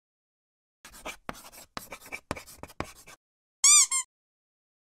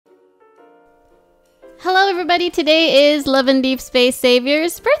Hello everybody, today is Love and Deepspace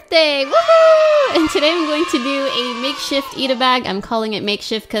Xavier's birthday! Woohoo! And today I'm going to do a makeshift Itabag. I'm calling it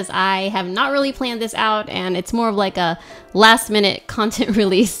makeshift because I have not really planned this out and it's more of like a last minute content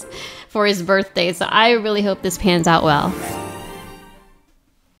release for his birthday, so I really hope this pans out well.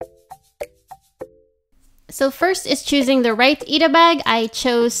 So first is choosing the right Itabag. I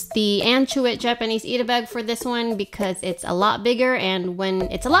chose the Anchuit Japanese Itabag for this one because it's a lot bigger, and when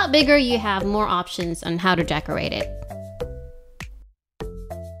it's a lot bigger, you have more options on how to decorate it.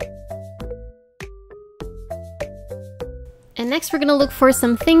 And next we're going to look for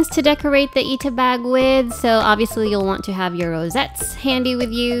some things to decorate the Itabag with. So obviously you'll want to have your rosettes handy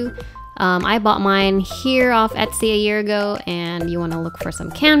with you. I bought mine here off Etsy a year ago, and you want to look for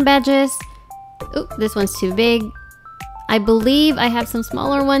some can badges. Oh, this one's too big. I believe I have some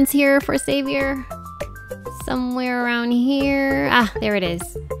smaller ones here for Xavier. Somewhere around here. Ah, there it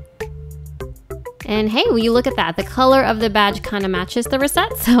is. And hey, will you look at that? The color of the badge kind of matches the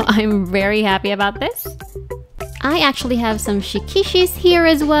rosette, so I'm very happy about this. I actually have some shikishis here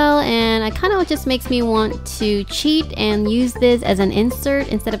as well, and it kind of just makes me want to cheat and use this as an insert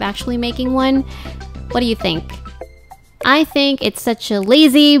instead of actually making one. What do you think? I think it's such a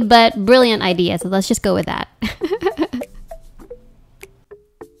lazy but brilliant idea, so let's just go with that.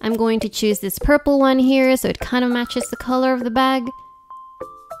 I'm going to choose this purple one here so it kind of matches the color of the bag.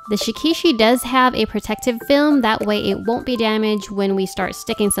 The shikishi does have a protective film, that way it won't be damaged when we start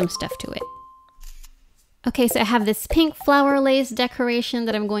sticking some stuff to it. Okay, so I have this pink flower lace decoration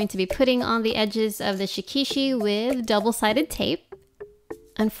that I'm going to be putting on the edges of the shikishi with double-sided tape.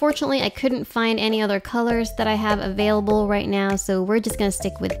 Unfortunately, I couldn't find any other colors that I have available right now, so we're just gonna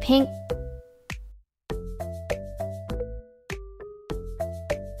stick with pink.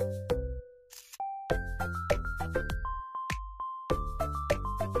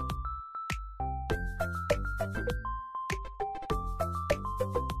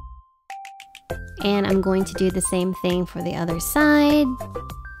 And I'm going to do the same thing for the other side.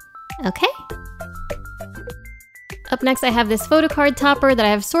 Okay. Up next, I have this photo card topper that I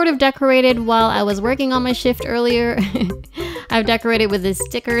have sort of decorated while I was working on my shift earlier. I've decorated with the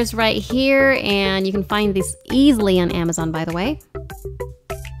stickers right here, and you can find these easily on Amazon, by the way.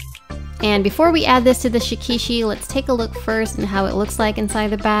 And before we add this to the shikishi, let's take a look first at how it looks like inside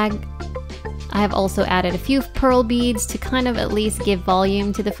the bag. I have also added a few pearl beads to kind of at least give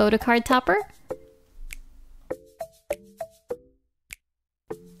volume to the photo card topper.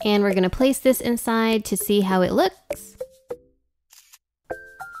 And we're gonna place this inside to see how it looks.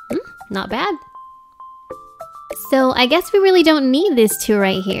 Not bad. So I guess we really don't need these two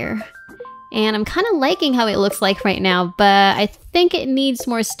right here. And I'm kind of liking how it looks like right now, but I think it needs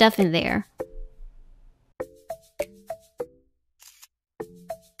more stuff in there.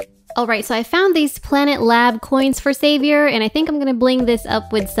 Alright, so I found these Planet Lab coins for Xavier, and I think I'm gonna bling this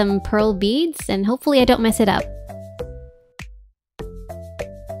up with some pearl beads, and hopefully I don't mess it up.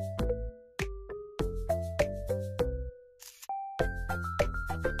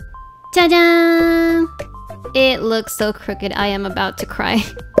 Ta-da! It looks so crooked, I am about to cry.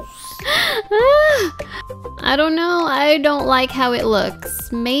 I don't know, I don't like how it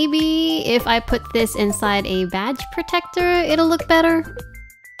looks. Maybe if I put this inside a badge protector, it'll look better.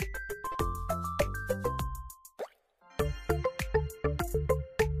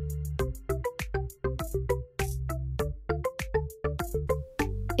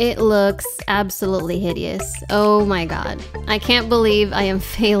 It looks absolutely hideous. Oh my god. I can't believe I am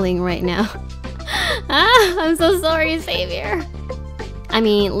failing right now. I'm so sorry, Xavier. I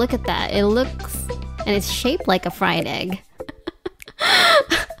mean, look at that. It looks... and it's shaped like a fried egg.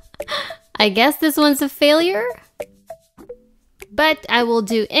 I guess this one's a failure? But I will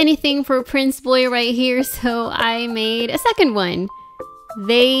do anything for Prince Boy right here, so I made a second one.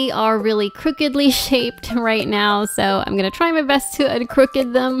 They are really crookedly shaped right now, so I'm gonna try my best to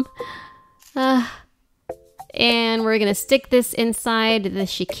uncrooked them. And we're gonna stick this inside the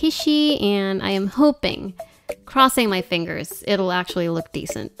shikishi, and I am hoping, crossing my fingers, it'll actually look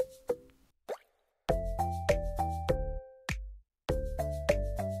decent.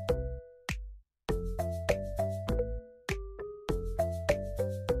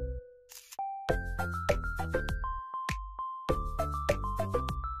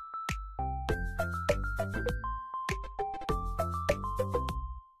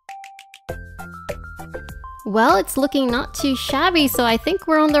 Well, it's looking not too shabby, so I think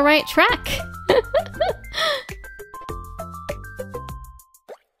we're on the right track.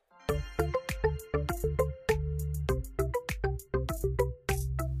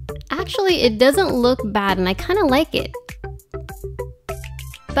 Actually, it doesn't look bad and I kind of like it.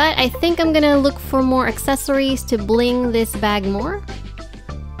 But I think I'm gonna look for more accessories to bling this bag more.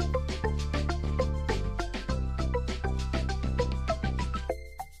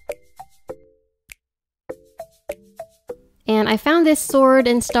 And I found this sword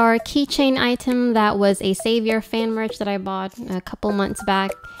and star keychain item that was a Xavier fan merch that I bought a couple months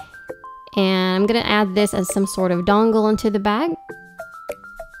back. And I'm gonna add this as some sort of dongle into the bag.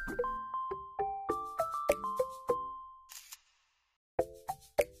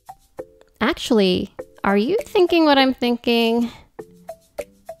 Actually, are you thinking what I'm thinking?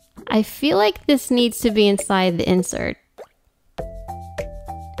 I feel like this needs to be inside the insert.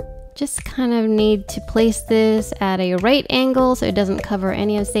 Just kind of need to place this at a right angle so it doesn't cover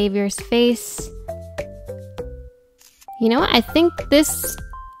any of Xavier's face. You know what? I think this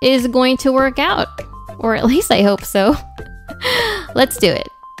is going to work out. Or at least I hope so. Let's do it.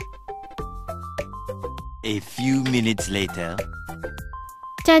 A few minutes later.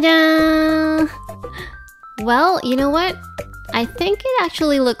 Ta-da! Well, you know what? I think it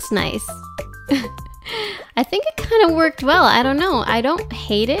actually looks nice. I think it kind of worked well. I don't know. I don't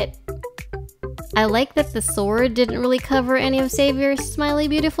hate it. I like that the sword didn't really cover any of Xavier's smiley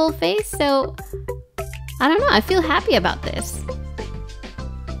beautiful face, so I don't know. I feel happy about this.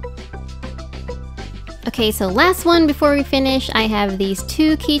 Okay, so last one before we finish, I have these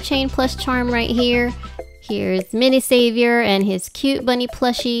two keychain plus charm right here. Here's Mini Xavier and his cute bunny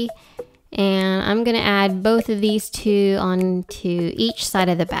plushie. And I'm gonna add both of these two onto each side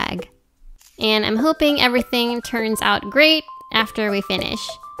of the bag. And I'm hoping everything turns out great after we finish.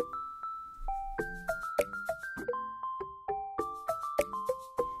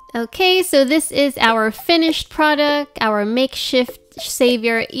 Okay, so this is our finished product, our makeshift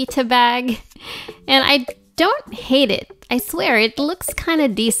Xavier Itabag. And I don't hate it. I swear, it looks kind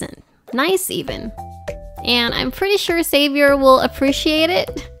of decent. Nice even. And I'm pretty sure Xavier will appreciate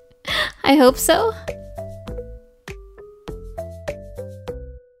it. I hope so.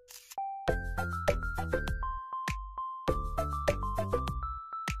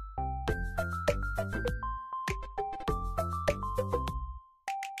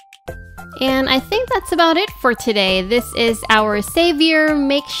 And I think that's about it for today. This is our Xavier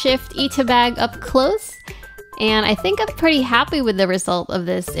makeshift Itabag up close. And I think I'm pretty happy with the result of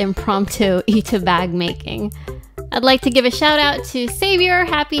this impromptu Itabag making. I'd like to give a shout out to Xavier,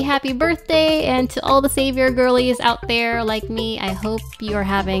 happy birthday, and to all the Xavier girlies out there like me. I hope you're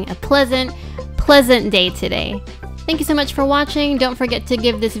having a pleasant day today. Thank you so much for watching. Don't forget to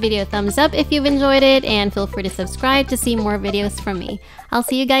give this video a thumbs up if you've enjoyed it, and feel free to subscribe to see more videos from me. I'll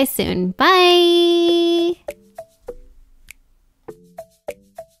see you guys soon. Bye!